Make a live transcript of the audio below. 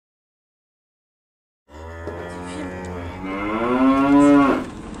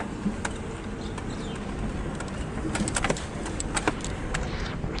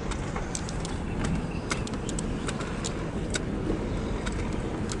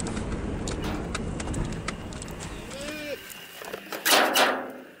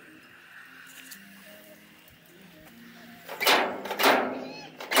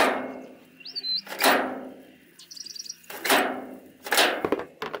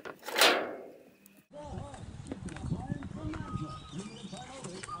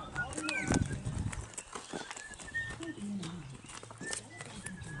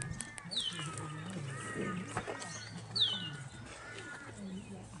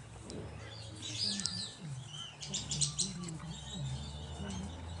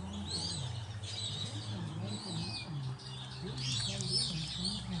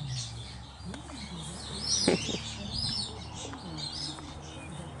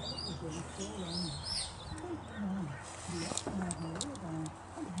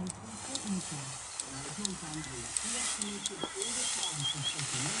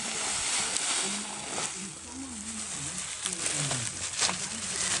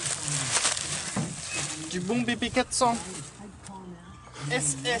Du bon BP 400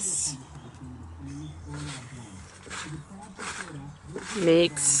 SS.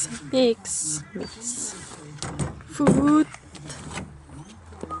 Mix. Food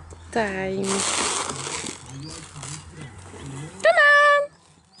time. Come on.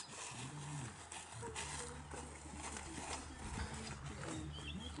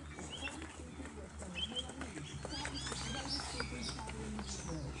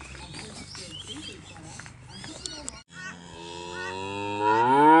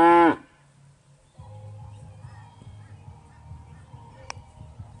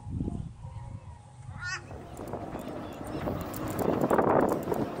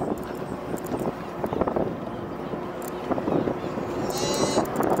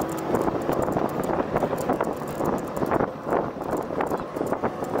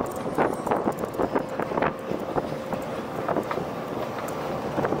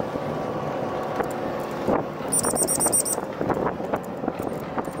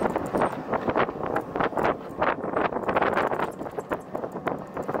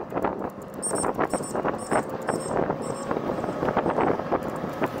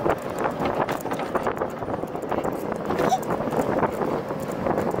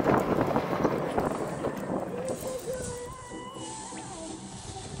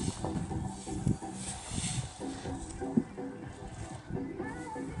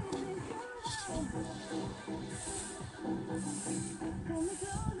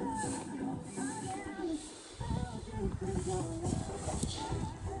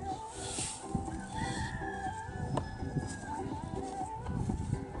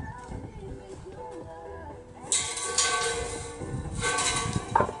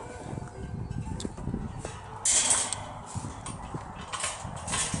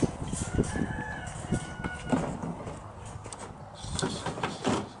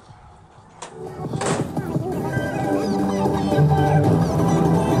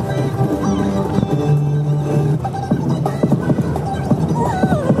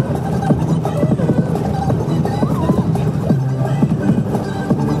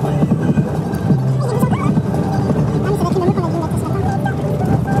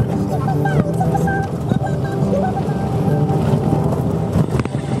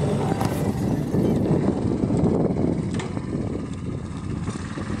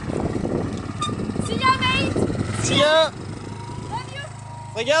 Tiens,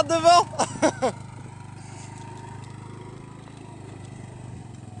 regarde devant.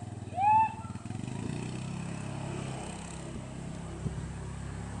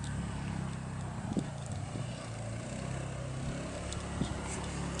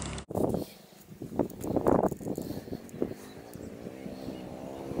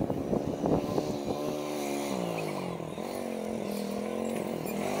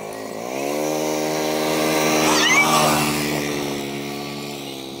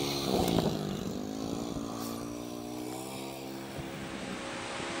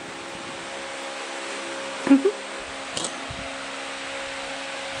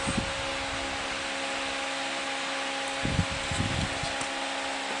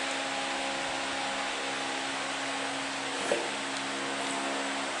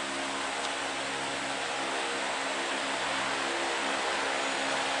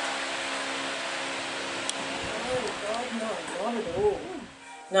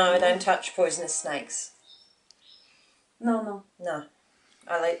 No, don't touch poisonous snakes. No.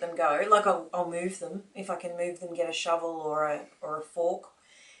 I let them go. Like I'll move them. If I can move them, get a shovel or a fork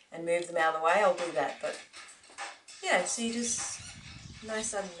and move them out of the way, I'll do that. But yeah, so you just, no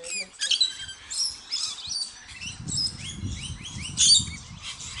sudden movements.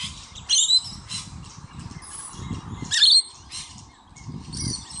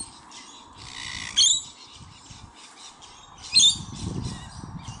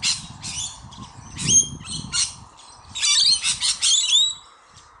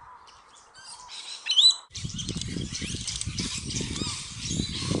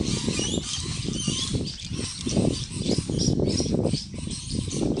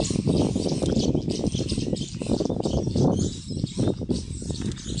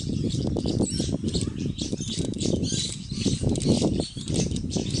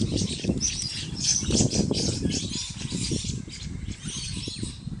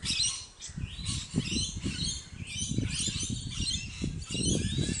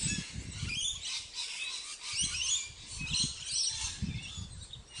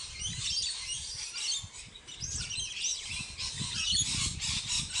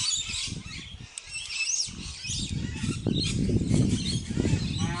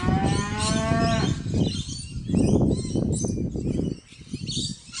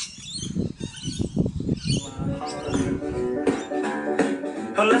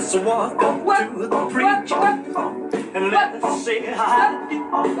 Let's walk up to the preacher and let's say hi.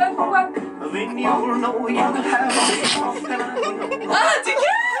 Then you'll know you have a and I know. Ah, did you?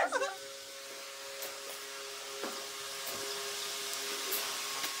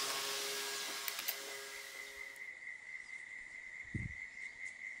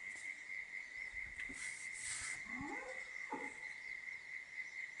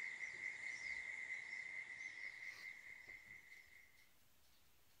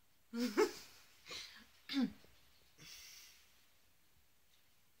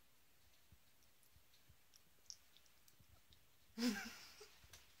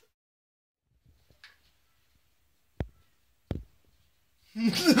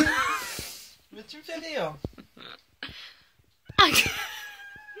 Mais tu me fais rire.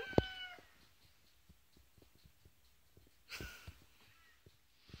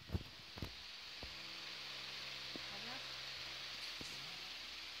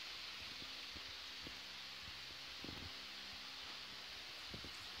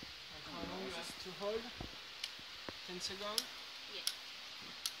 How long you have to hold? 10 seconds?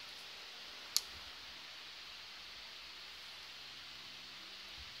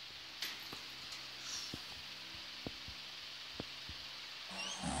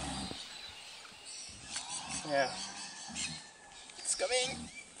 Yeah. It's coming!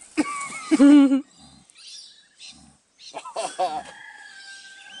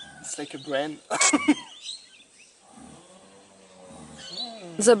 It's like a brand.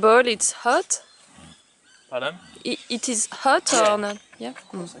 The bowl, it's hot? Pardon? It is hot or not? Yeah.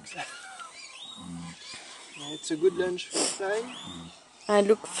 Yeah, it's a good lunch for fly. I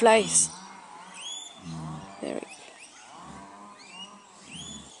look flies. Very.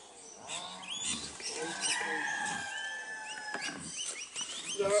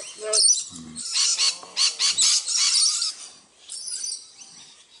 No, no.